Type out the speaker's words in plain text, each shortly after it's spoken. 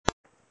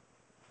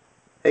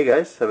Hey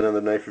guys, have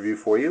another knife review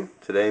for you.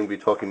 Today I'm going to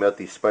be talking about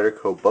the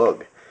Spyderco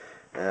Bug.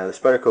 The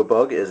Spyderco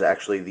Bug is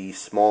actually the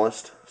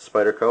smallest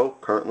Spyderco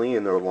currently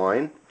in their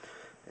line.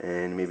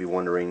 And you may be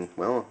wondering,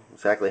 well,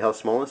 exactly how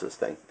small is this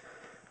thing?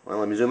 Well,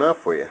 let me zoom out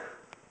for you.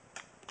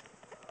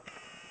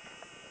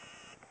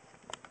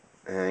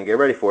 And get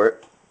ready for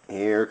it.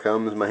 Here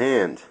comes my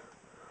hand.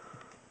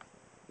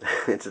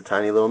 It's a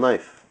tiny little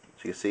knife,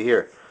 as you can see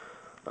here.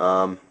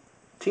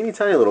 Teeny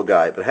tiny little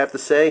guy, but I have to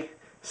say,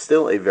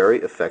 still a very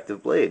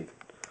effective blade.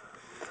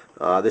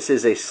 This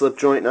is a slip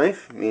joint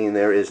knife, meaning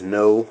there is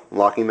no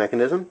locking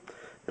mechanism.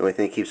 The only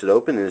thing that keeps it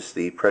open is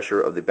the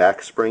pressure of the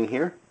back spring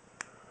here.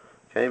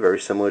 Okay, very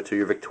similar to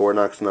your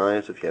Victorinox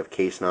knives if you have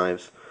case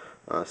knives.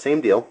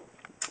 Same deal.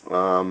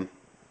 But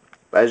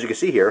as you can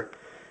see here,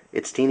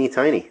 it's teeny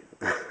tiny.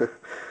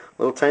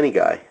 Little tiny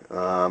guy.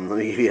 Let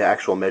me give you the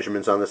actual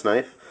measurements on this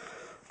knife.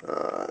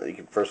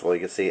 First of all, you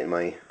can see it in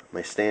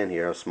my stand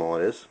here how small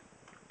it is.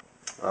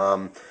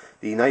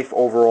 The knife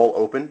overall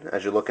open,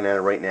 as you're looking at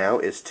it right now,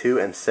 is 2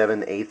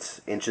 7/8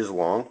 inches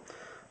long.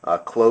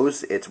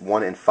 Closed, it's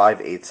 1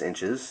 5/8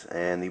 inches,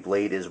 and the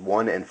blade is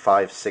 1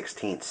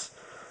 5/16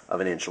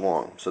 of an inch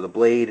long. So the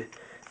blade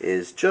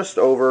is just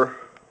over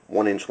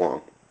 1 inch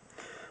long.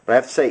 But I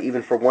have to say,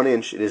 even for 1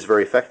 inch, it is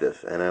very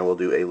effective, and I will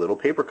do a little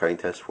paper cutting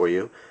test for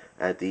you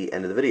at the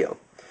end of the video.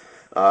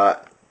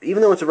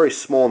 Even though it's a very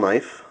small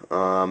knife,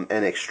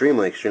 and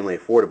extremely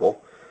affordable,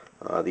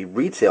 the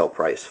retail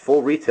price,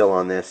 full retail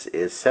on this,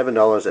 is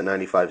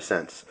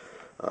 $7.95.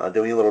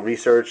 Doing a little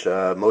research,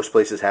 most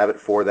places have it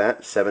for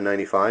that,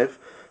 $7.95,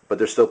 but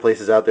there's still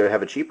places out there that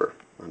have it cheaper,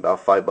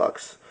 about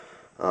 $5.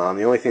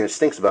 The only thing that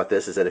stinks about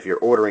this is that if you're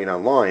ordering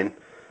online,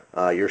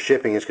 your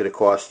shipping is going to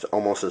cost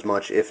almost as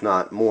much, if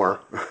not more,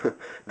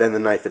 than the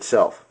knife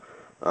itself,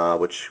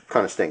 which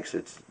kind of stinks.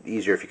 It's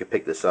easier if you could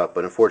pick this up,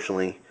 but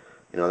unfortunately,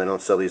 they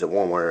don't sell these at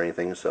Walmart or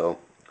anything, so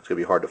it's going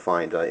to be hard to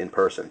find in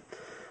person.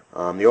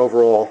 The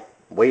overall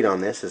weight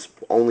on this is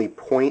only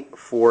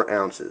 0.4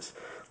 ounces,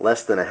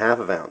 less than a half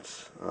of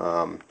ounce.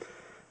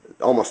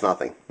 Almost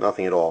nothing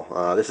at all.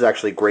 This is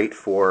actually great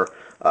for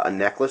a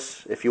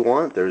necklace if you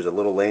want. There's a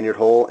little lanyard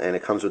hole, and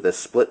it comes with this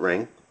split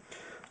ring.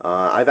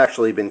 I've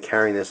actually been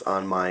carrying this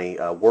on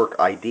my work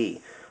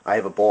ID. I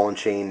have a ball and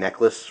chain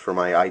necklace for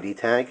my ID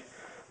tag,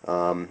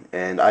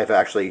 and I've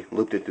actually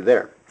looped it through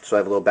there. So I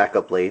have a little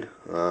backup blade,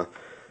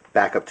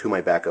 backup to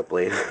my backup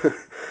blade.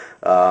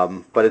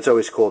 But it's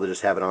always cool to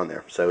just have it on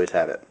there, so I always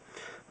have it.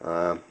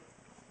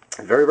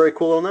 Very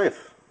cool little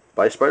knife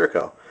by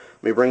Spyderco.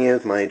 Let me bring in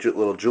my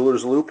little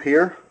jeweler's loop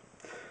here.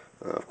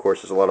 Of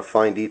course, there's a lot of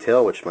fine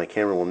detail, which my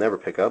camera will never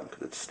pick up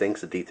because it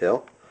stinks of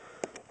detail.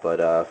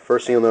 But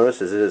first thing you'll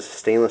notice is it is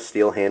stainless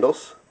steel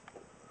handles,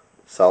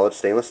 solid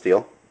stainless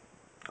steel.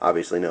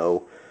 Obviously,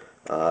 no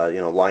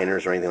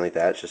liners or anything like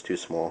that. It's just too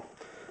small.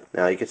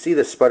 Now you can see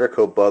the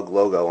Spyderco Bug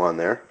logo on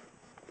there.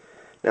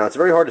 Now it's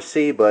very hard to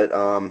see, but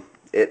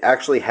it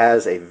actually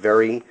has a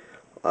very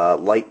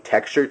light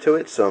texture to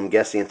it, so I'm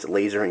guessing it's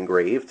laser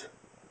engraved.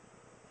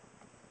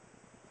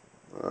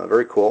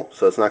 Very cool.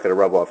 So it's not going to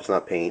rub off. It's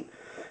not paint.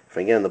 If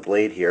I get on the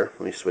blade here,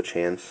 let me switch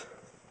hands.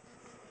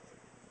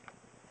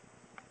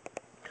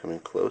 Coming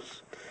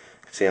close.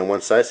 You can see on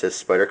one side it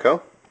says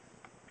Spyderco,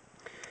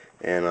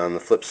 and on the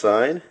flip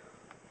side,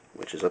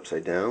 which is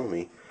upside down, let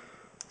me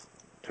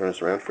turn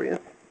this around for you.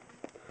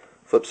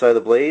 Flip side of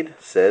the blade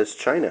says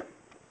China.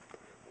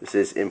 This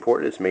is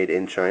imported. It's made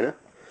in China,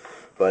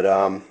 but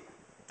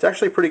it's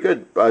actually pretty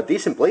good.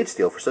 Decent blade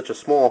steel for such a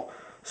small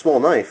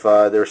knife.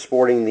 They're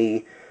sporting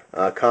the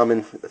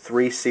common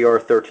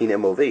 3CR13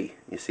 MOV.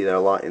 You see that a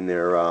lot in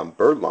their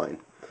bird line.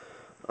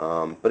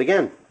 But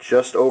again,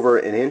 just over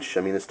an inch.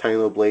 I mean, this tiny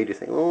little blade, you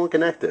think, well, what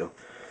can that do?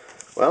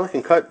 Well, it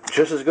can cut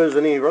just as good as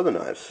any of your other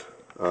knives.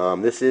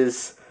 This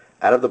is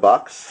out of the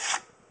box.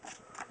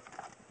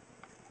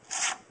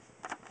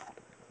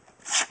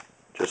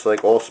 Just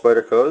like all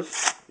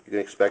Spydercos, you can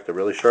expect a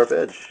really sharp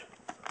edge.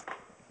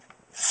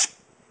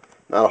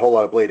 Not a whole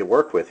lot of blade to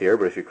work with here,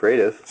 but if you're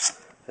creative,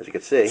 as you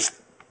can see,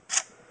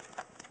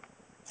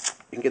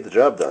 you can get the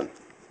job done.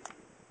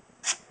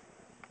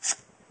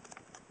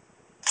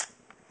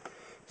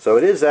 So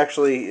it is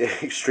actually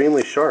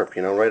extremely sharp,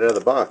 right out of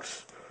the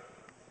box.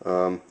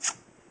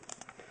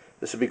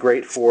 This would be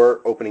great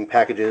for opening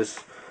packages,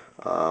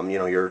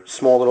 your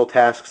small little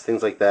tasks,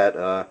 things like that.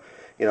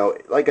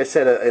 Like I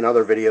said in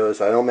other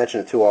videos, I don't mention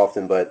it too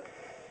often, but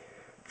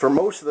for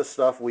most of the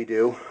stuff we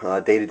do,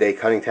 day-to-day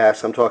cutting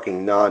tasks, I'm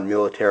talking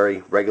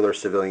non-military, regular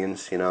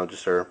civilians,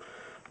 just our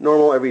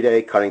normal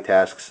everyday cutting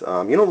tasks.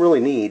 You don't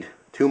really need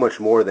too much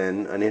more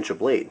than an inch of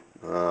blade.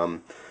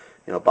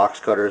 Box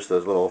cutters,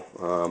 those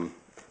little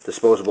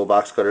disposable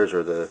box cutters,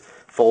 or the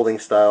folding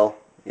style,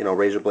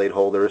 razor blade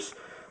holders,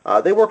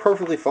 they work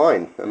perfectly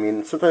fine. I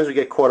mean, sometimes we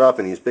get caught up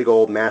in these big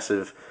old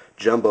massive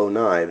jumbo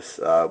knives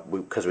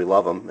because we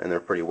love them and they're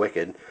pretty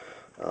wicked.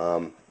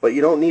 But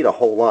you don't need a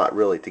whole lot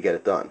really to get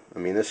it done. I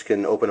mean, this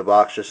can open a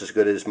box just as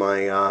good as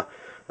my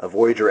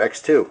Voyager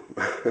X2.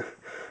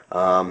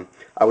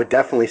 I would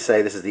definitely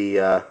say this is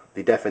the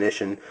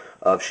definition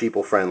of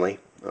sheeple friendly.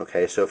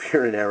 Okay, so if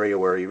you're in an area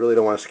where you really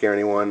don't want to scare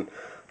anyone,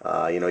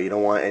 you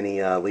don't want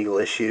any legal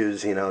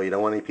issues, you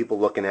don't want any people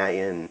looking at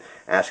you and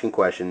asking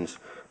questions,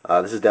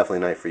 this is definitely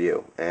a knife for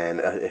you. And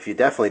if you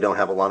definitely don't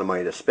have a lot of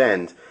money to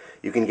spend,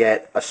 you can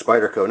get a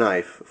Spyderco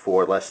knife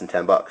for less than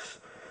 10 bucks.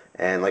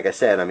 And like I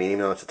said, I mean, even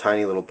though it's a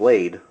tiny little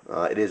blade,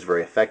 it is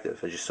very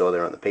effective, as you saw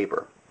there on the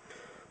paper.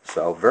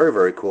 So very,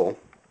 very cool.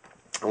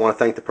 I want to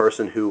thank the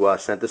person who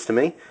sent this to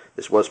me.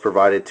 This was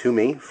provided to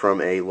me from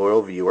a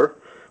loyal viewer,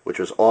 which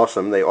was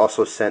awesome. They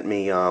also sent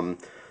me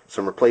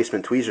some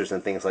replacement tweezers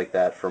and things like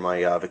that for my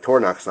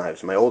Victorinox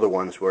knives. My older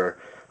ones were,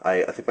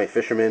 I think, my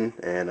Fisherman,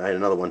 and I had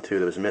another one too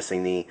that was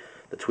missing the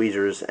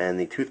tweezers and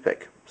the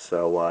toothpick.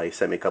 So he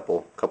sent me a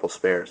couple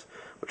spares,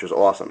 which was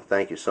awesome.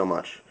 Thank you so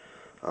much.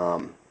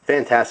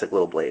 Fantastic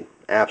little blade.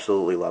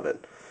 Absolutely love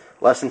it.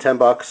 Less than 10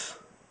 bucks,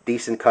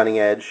 decent cutting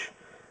edge.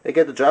 They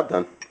get the job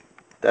done.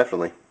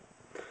 Definitely.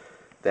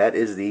 That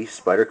is the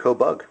Spyderco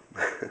Bug.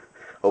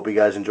 Hope you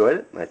guys enjoyed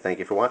it, and I thank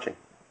you for watching.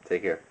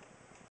 Take care.